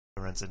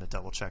runs in a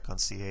double check on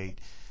c8,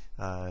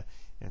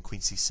 and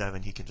queen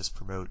c7, he can just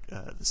promote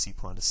the c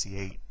pawn to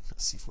c8,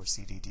 c4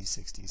 cd,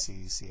 d6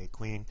 dc, c8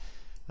 queen.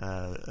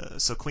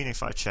 So queen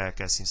a5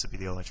 check seems to be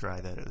the only try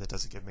that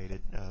doesn't get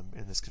mated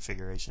in this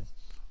configuration.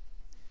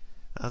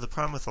 The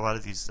problem with a lot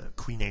of these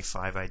queen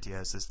a5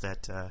 ideas is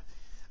that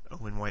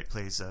when white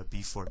plays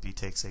b4, b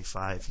takes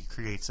a5, he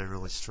creates a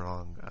really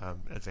strong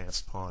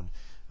advanced pawn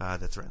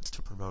that threatens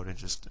to promote and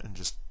just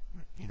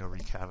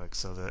wreak havoc.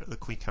 So the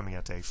queen coming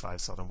out to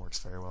a5 seldom works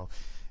very well.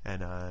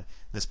 And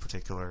this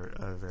particular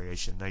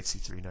variation, knight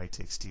c3, knight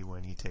takes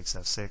d1, e takes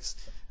f6.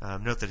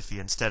 Note that if he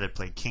instead had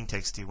played king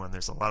takes d1,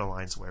 there's a lot of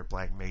lines where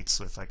black mates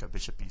with like a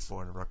bishop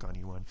b4 and a rook on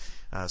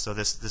e1. So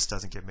this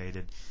doesn't get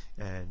mated,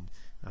 and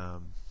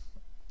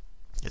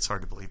it's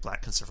hard to believe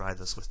black can survive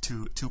this with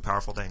two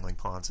powerful dangling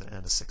pawns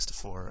and a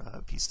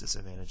 6-4 piece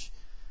disadvantage.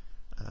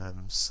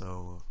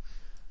 So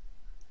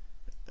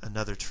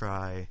another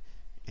try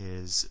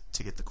is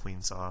to get the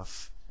queens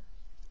off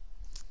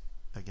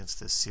against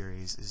this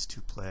series is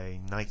to play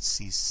knight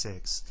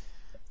c6,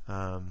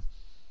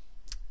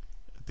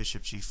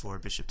 bishop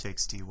g4, bishop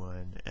takes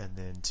d1, and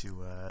then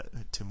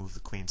to move the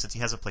queen. Since he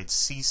hasn't played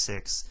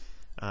c6,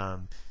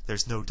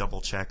 there's no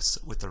double checks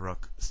with the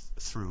rook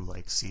through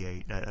like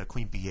c8.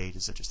 Queen b8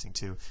 is interesting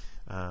too,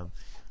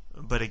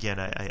 but again,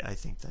 I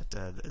think that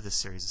this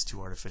series is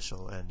too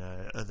artificial, and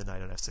the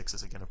knight on f6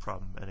 is again a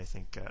problem, and I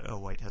think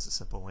white has a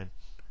simple win.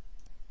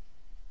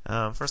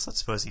 First, let's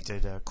suppose he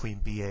did queen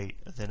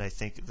b8, then I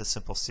think the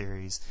simple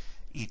series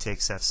e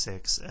takes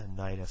f6 and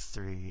knight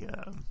f3,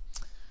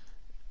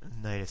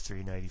 knight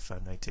f3, knight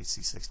e5, knight takes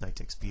c6, knight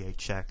takes b8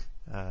 check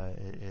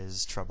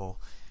is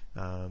trouble.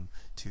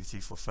 2, 3,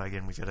 4, 5.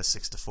 Again, we've got a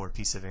 6-4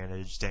 piece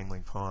advantage,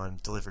 dangling pawn,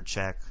 delivered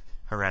check,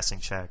 harassing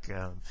check.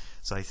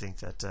 So I think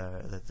that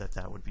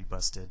that would be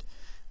busted.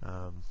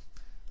 A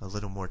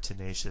little more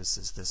tenacious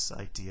is this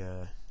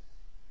idea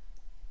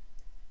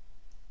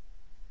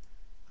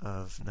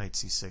of knight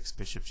c6,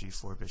 bishop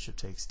g4, bishop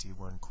takes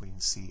d1, queen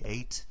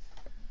c8.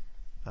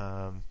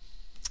 And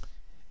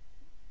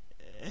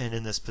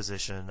in this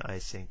position, I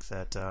think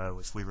that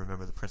if we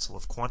remember the principle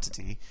of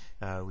quantity,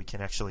 we can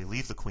actually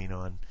leave the queen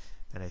on.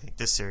 And I think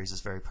this series is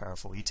very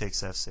powerful. E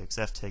takes f6,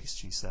 f takes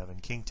g7,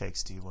 king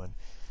takes d1,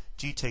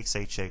 g takes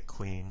h8,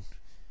 queen.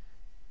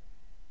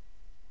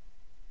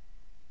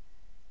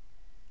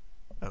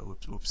 Oh,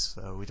 oops.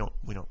 We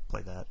don't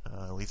play that.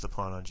 Leave the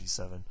pawn on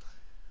g7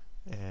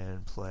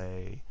 and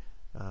play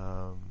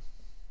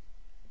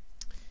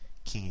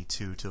king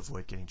e2 to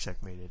avoid getting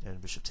checkmated,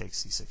 and bishop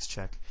takes c6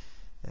 check.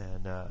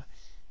 And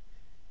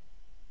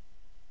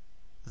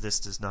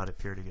this does not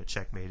appear to get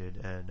checkmated,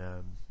 and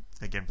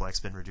again, black's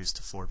been reduced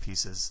to 4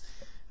 pieces,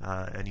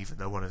 and even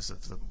though one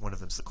of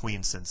them's the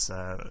queen, since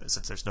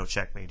there's no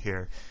checkmate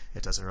here,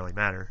 it doesn't really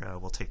matter.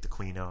 We'll take the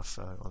queen off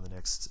on the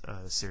next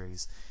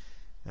series,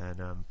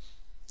 and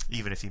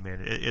even if he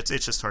managed,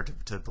 it's just hard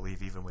to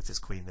believe, even with his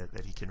queen,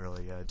 that he can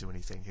really do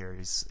anything here.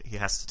 He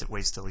has to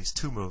waste at least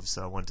 2 moves,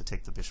 one to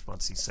take the bishop on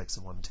c6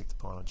 and one to take the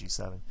pawn on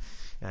g7,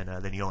 and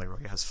then he only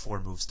really has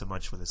 4 moves to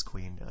munch with his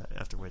queen,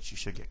 after which he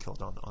should get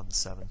killed on the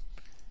 7.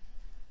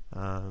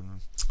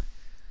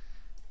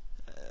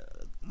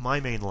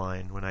 My main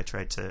line when I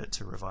tried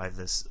to revive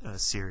this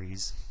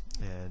series,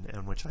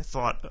 and which I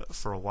thought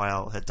for a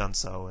while had done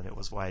so, and it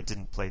was why I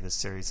didn't play this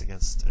series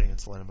against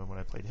Linneman when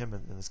I played him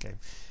in this game,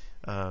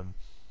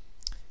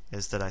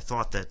 is that I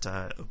thought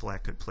that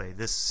black could play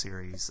this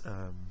series,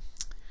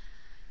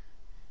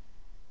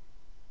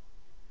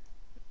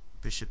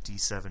 bishop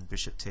d7,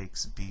 bishop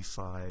takes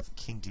b5,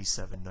 king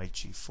d7, knight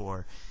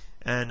g4.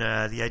 And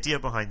the idea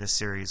behind this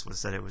series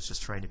was that it was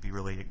just trying to be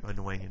really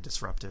annoying and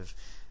disruptive,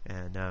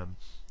 and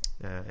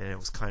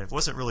it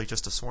wasn't really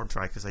just a swarm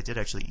try, because I did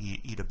actually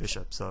eat a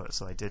bishop, so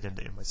I did end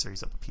my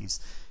series up a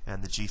piece,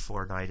 and the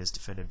g4 knight is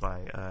defended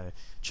by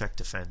check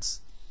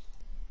defense.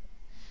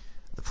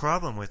 The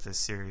problem with this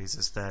series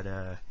is that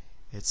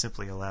it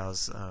simply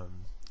allows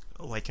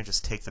white can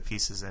just take the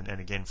pieces and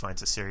again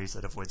finds a series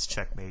that avoids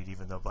checkmate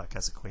even though black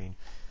has a queen.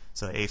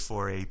 So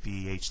a4, ab,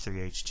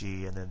 h3,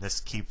 hg, and then this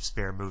keep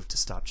spare move to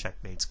stop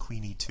checkmates,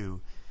 queen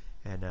e2,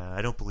 and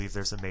I don't believe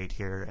there's a mate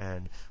here,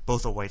 and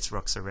both of white's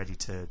rooks are ready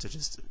to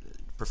just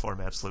perform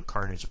absolute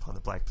carnage upon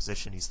the black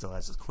position. He still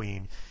has his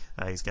queen,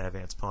 he's got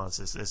advanced pawns.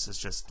 This is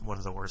just one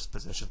of the worst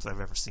positions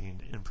I've ever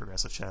seen in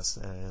progressive chess,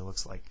 and it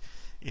looks like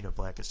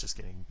black is just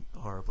getting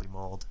horribly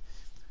mauled.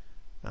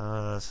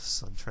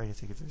 So I'm trying to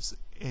think if there's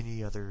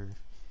any other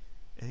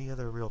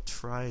real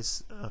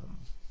tries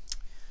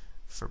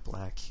for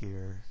black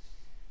here.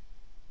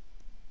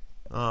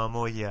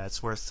 Oh yeah,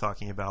 it's worth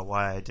talking about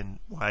why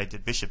I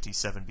did bishop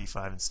d7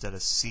 b5 instead of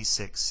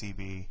c6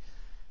 cb,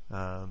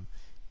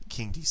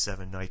 king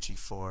d7 knight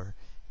g4,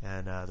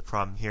 and the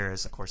problem here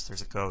is, of course,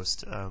 there's a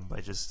ghost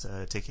by just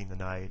taking the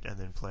knight and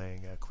then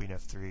playing queen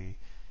f3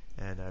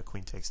 and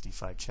queen takes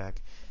d5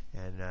 check,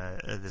 and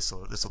this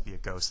will be a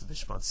ghost. The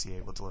bishop on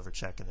c8 will deliver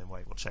check, and then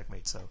white will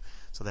checkmate. So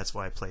that's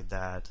why I played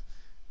that.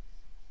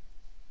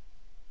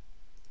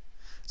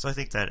 So I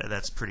think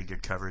that's pretty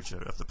good coverage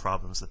of the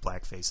problems that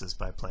black faces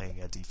by playing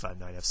d5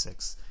 knight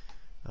f6.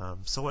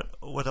 So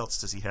what else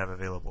does he have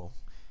available?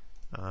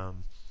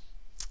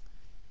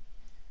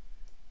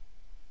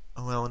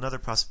 Well, another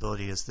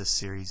possibility is this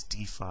series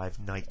d5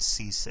 knight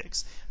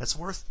c6. It's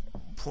worth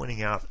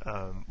pointing out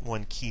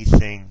one key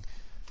thing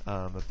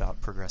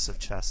about progressive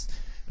chess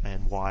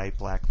and why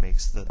black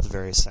makes the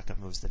various second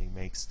moves that he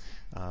makes.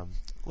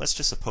 Let's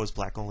just suppose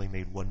black only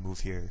made one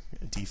move here,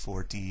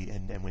 d4, d,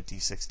 and went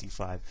d6,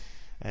 d5,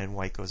 and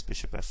white goes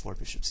bishop f4,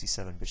 bishop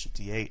c7, bishop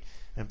d8,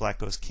 and black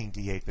goes king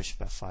d8, bishop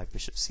f5,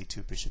 bishop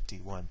c2, bishop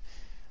d1.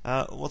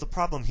 Well, the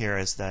problem here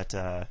is that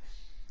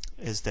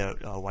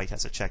white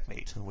has a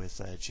checkmate with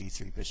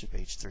g3, bishop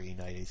h3,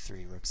 knight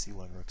a3, rook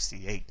c1, rook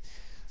c8.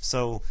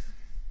 So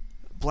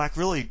black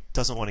really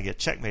doesn't want to get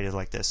checkmated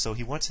like this, so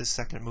he wants his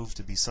second move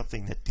to be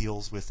something that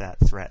deals with that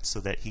threat so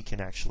that he can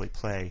actually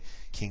play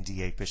king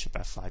d8, bishop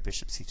f5,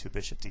 bishop c2,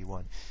 bishop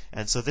d1.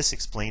 And so this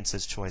explains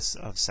his choice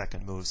of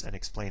second moves and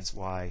explains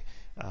why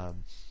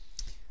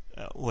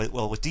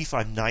well, with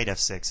d5 knight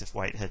f6, if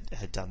white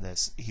had done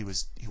this, he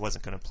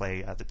wasn't going to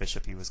play the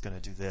bishop. He was going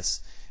to do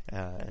this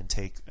and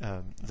take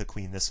the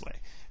queen this way,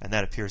 and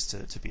that appears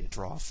to be a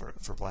draw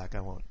for black.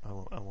 I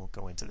won't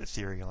go into the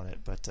theory on it,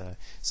 but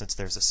since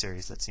there's a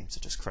series that seems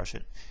to just crush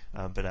it,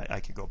 but I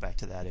could go back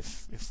to that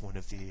if one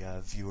of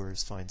the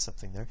viewers finds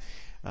something there.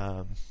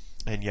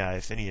 And yeah,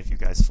 if any of you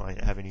guys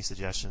have any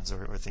suggestions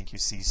or think you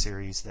see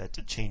series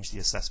that change the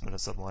assessment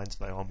of some lines,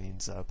 by all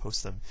means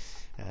post them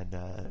and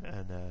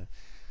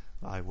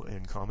I will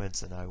in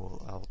comments, and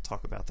I'll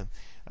talk about them.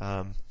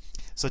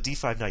 So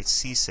d5 knight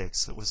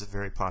c6 was a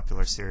very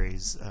popular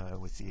series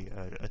with the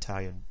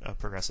Italian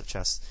progressive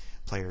chess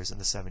players in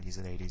the 70s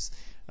and 80s,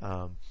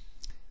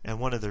 and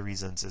one of the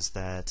reasons is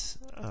that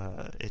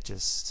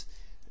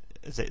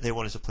they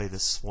wanted to play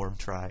this swarm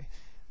try.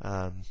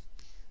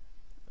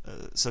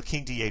 So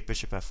king d8,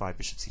 bishop f5,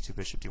 bishop c2,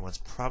 bishop d1 is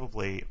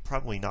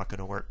probably not going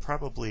to work.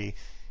 Probably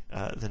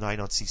the knight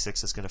on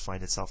c6 is going to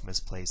find itself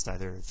misplaced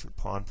either through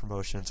pawn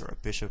promotions, or a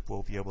bishop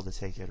will be able to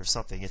take it or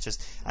something. It's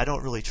just, I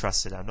don't really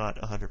trust it. I'm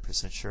not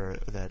 100% sure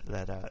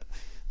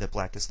that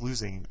black is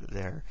losing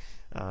there.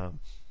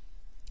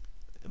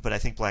 But I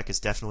think black is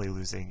definitely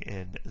losing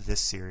in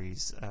this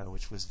series,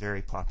 which was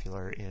very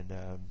popular in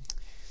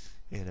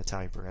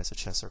Italian progressive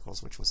chess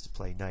circles, which was to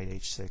play knight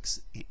h6,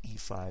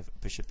 e5,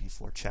 bishop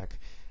e4 check.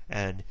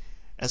 And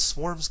as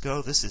swarms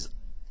go, this is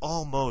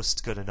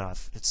almost good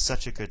enough. It's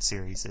such a good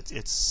series.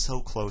 It's so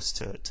close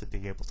to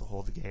being able to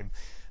hold the game.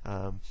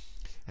 And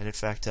in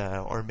fact,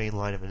 our main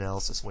line of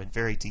analysis went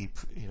very deep,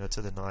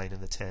 to the 9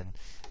 and the 10,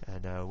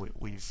 and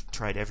we've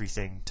tried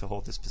everything to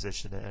hold this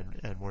position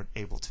and weren't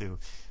able to.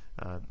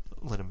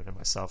 Linneman and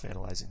myself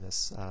analyzing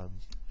this,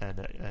 and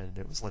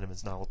it was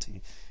Linneman's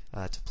novelty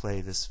to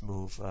play this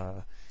move,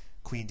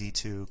 queen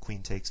d2,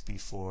 queen takes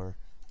b4,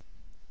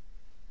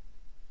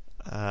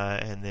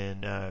 and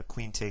then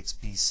queen takes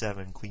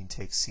b7, queen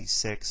takes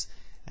c6,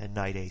 and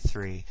knight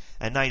a3.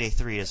 And knight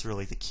a3 is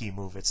really the key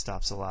move. It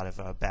stops a lot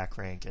of back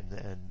rank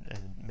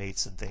and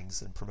mates and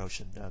things, and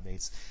promotion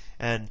mates.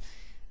 And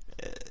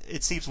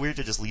it seems weird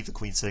to just leave the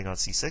queen sitting on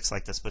c6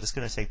 like this, but it's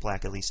going to take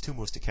black at least 2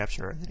 moves to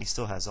capture, and then he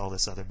still has all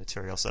this other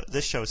material. So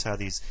this shows how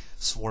these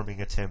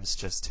swarming attempts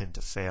just tend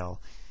to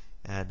fail.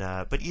 And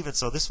but even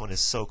so, this one is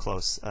so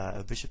close.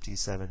 Bishop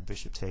d7,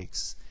 bishop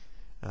takes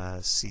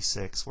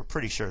c6. We're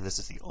pretty sure this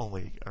is the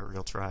only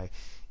real try.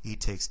 E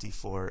takes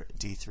d4,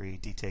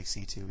 d3, d takes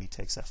e2, e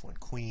takes f1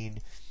 queen.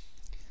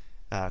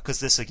 Because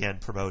this again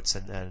promotes,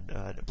 and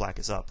black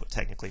is up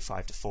technically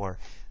 5-4,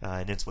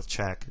 and ends with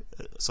check.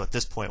 So at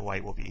this point,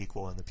 white will be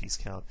equal in the piece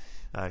count.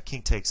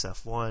 King takes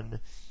f1,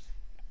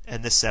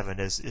 and this 7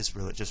 is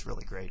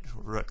really great.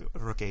 Rook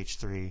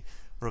h3,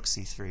 rook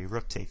c3,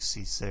 rook takes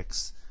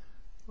c6,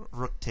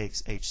 rook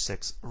takes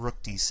h6,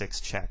 rook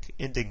d6 check,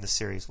 ending the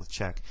series with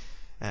check.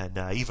 And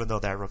even though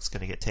that rook's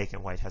going to get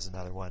taken, white has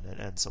another one,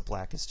 and so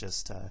black is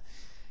just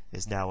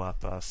is now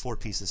up 4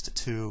 pieces to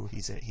 2.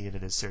 He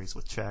ended his series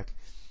with check.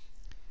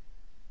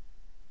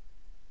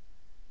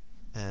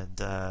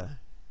 And oh,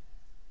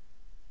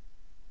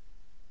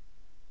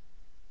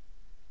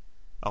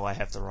 I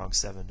have the wrong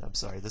 7. I'm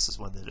sorry. This is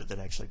one that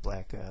actually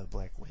black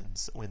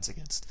wins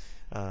against.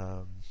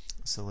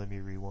 So let me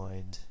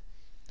rewind.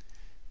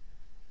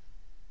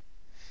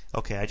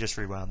 Okay, I just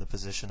rewound the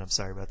position. I'm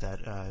sorry about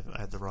that. I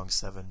had the wrong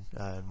 7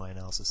 in my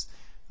analysis.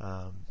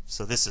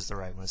 So this is the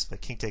right one.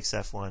 But king takes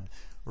f1,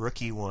 rook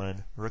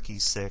e1, rook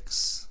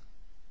e6,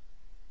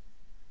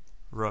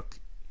 rook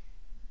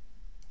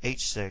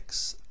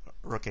h6,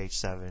 rook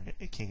h7,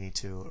 king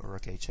e2,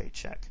 rook h8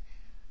 check.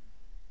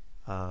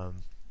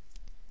 And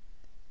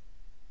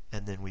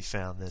then we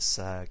found this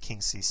king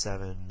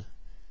c7,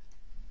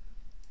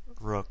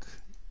 rook.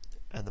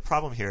 And the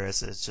problem here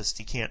is it's just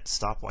he can't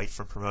stop white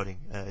from promoting.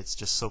 It's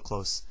just so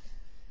close.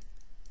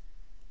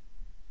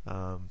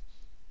 And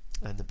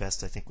the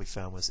best I think we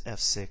found was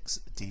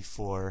f6,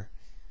 d4.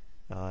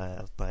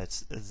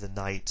 But the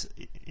knight,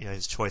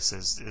 his choice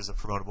is a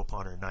promotable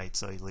pawn or knight,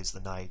 so he leaves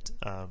the knight.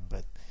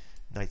 But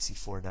knight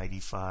c4, knight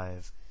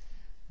e5,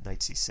 knight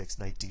c6,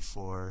 knight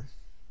d4,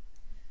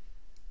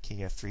 king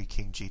f3,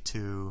 king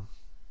g2,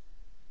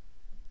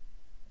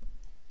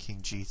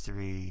 king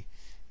g3,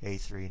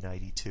 a3,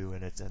 knight e2,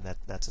 and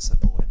that's a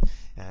simple win.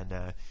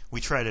 And we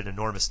tried an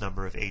enormous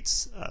number of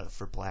 8s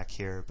for black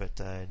here, but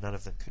none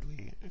of them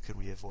could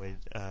we avoid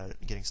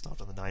getting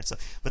stopped on the 9. So,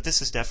 but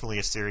this is definitely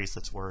a series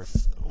that's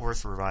worth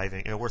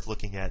reviving, worth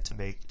looking at to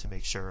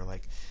make sure.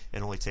 Like,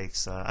 it only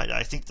takes.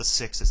 I think the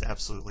 6 is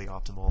absolutely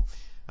optimal.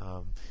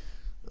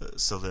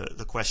 So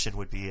the question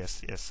would be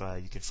if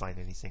you can find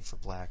anything for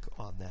black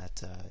on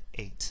that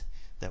 8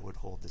 that would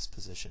hold this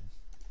position.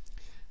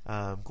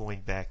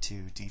 Going back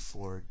to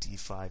d4,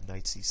 d5,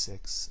 knight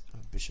c6,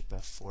 bishop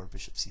f4,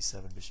 bishop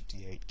c7, bishop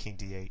d8, king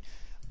d8,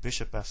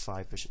 bishop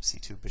f5, bishop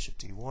c2, bishop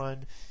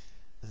d1,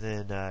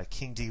 then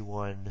king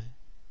d1.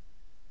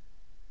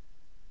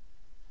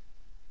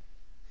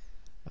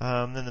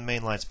 Then the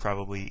main line's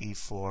probably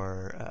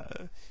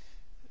e4,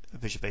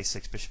 bishop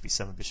a6, bishop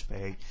b7, bishop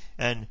a8,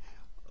 and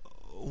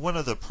one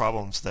of the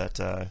problems that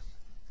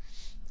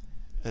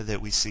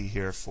that we see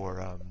here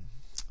for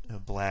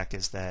black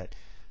is that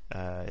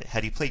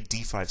had he played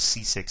d5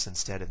 c6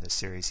 instead in this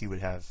series, he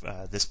would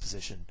have this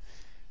position.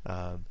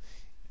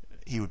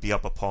 He would be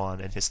up a pawn,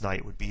 and his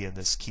knight would be in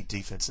this key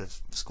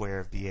defensive square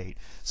of b8.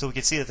 So we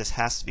can see that this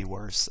has to be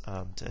worse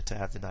to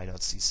have the knight on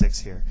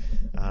c6 here,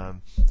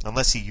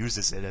 unless he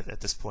uses it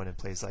at this point and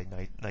plays like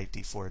knight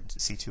d4,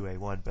 c2,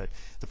 a1. But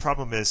the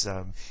problem is,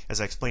 as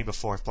I explained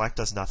before, if black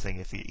does nothing,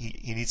 if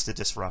he needs to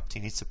disrupt, he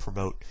needs to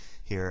promote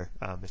here.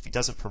 If he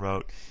doesn't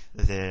promote,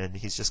 then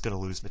he's just going to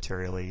lose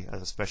materially.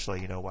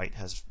 Especially, white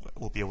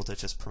will be able to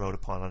just promote a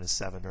pawn on his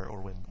 7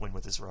 or win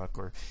with his rook,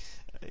 or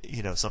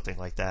something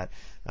like that.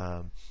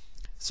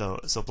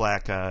 So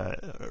black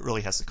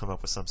really has to come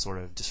up with some sort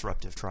of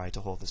disruptive try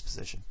to hold this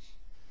position.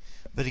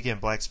 But again,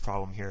 black's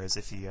problem here is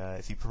if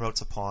he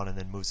promotes a pawn and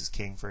then moves his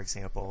king, for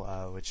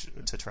example, which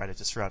to try to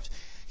disrupt,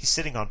 he's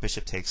sitting on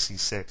bishop takes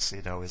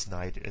c6. His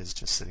knight is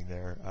just sitting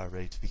there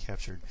ready to be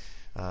captured.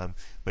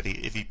 But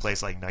if he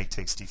plays like knight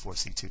takes d4,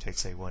 c2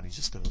 takes a1, he's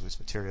just going to lose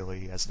materially.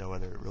 He has no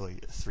other really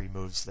 3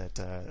 moves that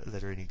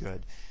are any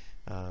good.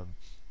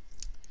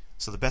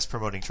 So the best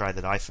promoting try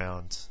that I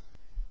found,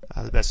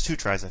 the best 2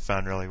 tries I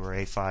found really were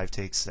a5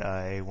 takes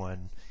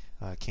a1,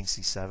 king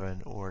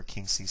c7, or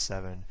king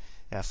c7,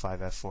 f5,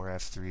 f4,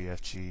 f3,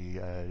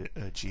 fg,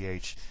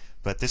 gh.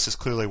 But this is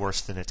clearly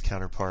worse than its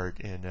counterpart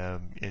in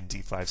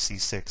d5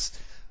 c6.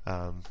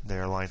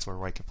 There are lines where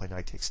white can play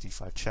knight takes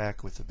d5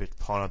 check with a bit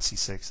pawn on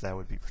c6, that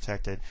would be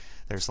protected.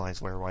 There's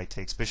lines where white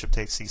takes bishop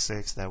takes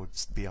c6, that would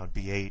be on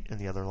b8 in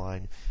the other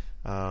line.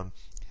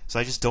 So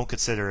I just don't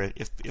consider it.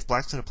 If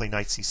black's going to play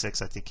knight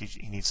c6, I think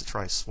he needs to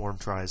try swarm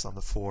tries on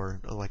the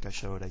 4, like I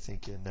showed, I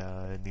think,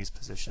 in these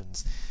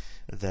positions,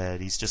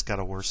 that he's just got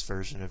a worse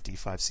version of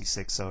d5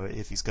 c6. So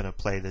if he's going to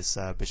play this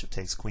bishop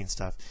takes queen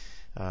stuff,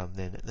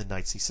 then the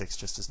knight c6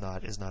 just is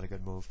not a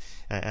good move,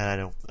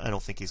 and I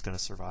don't think he's going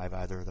to survive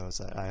either of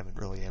those. I haven't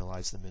really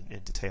analyzed them in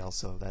detail,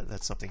 so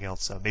that's something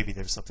else. Maybe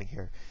there's something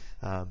here,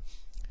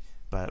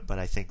 but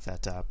I think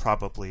that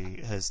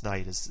probably his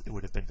knight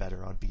would have been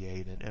better on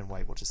b8, and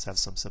white will just have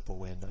some simple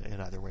win in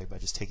either way by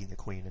just taking the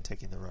queen and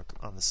taking the rook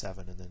on the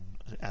 7, and then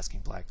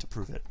asking black to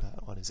prove it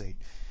on his 8,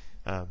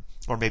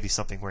 or maybe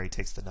something where he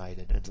takes the knight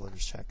and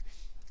delivers check.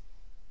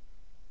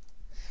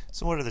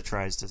 So what other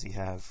tries does he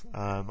have?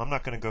 I'm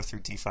not going to go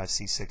through d5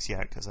 c6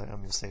 yet because I'm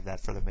going to save that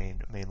for the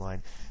main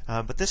line.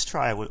 But this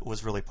try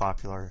was really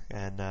popular,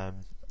 and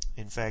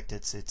in fact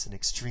it's an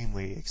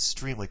extremely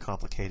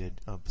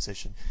complicated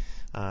position.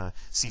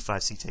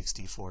 c5, c takes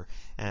d4,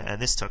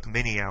 and this took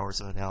many hours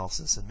of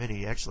analysis and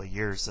many actually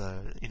years,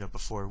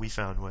 before we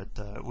found what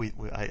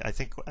I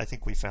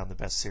think we found the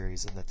best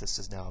series, and that this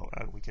is now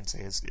we can say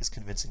is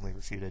convincingly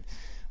refuted.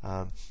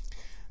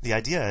 The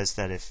idea is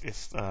that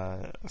if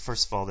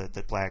first of all,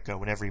 that black,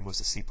 whenever he moves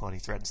a c-pawn, he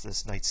threatens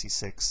this knight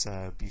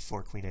c6,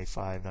 b4, queen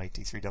a5, knight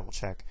d3 double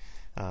check.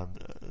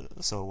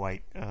 So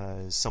white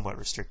is somewhat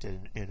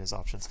restricted in his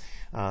options.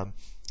 And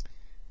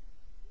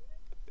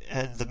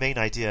the main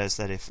idea is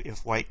that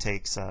if white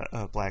takes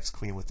black's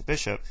queen with the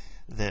bishop,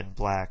 then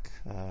black,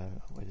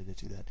 why did it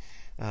do that?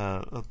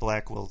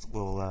 Black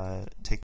will take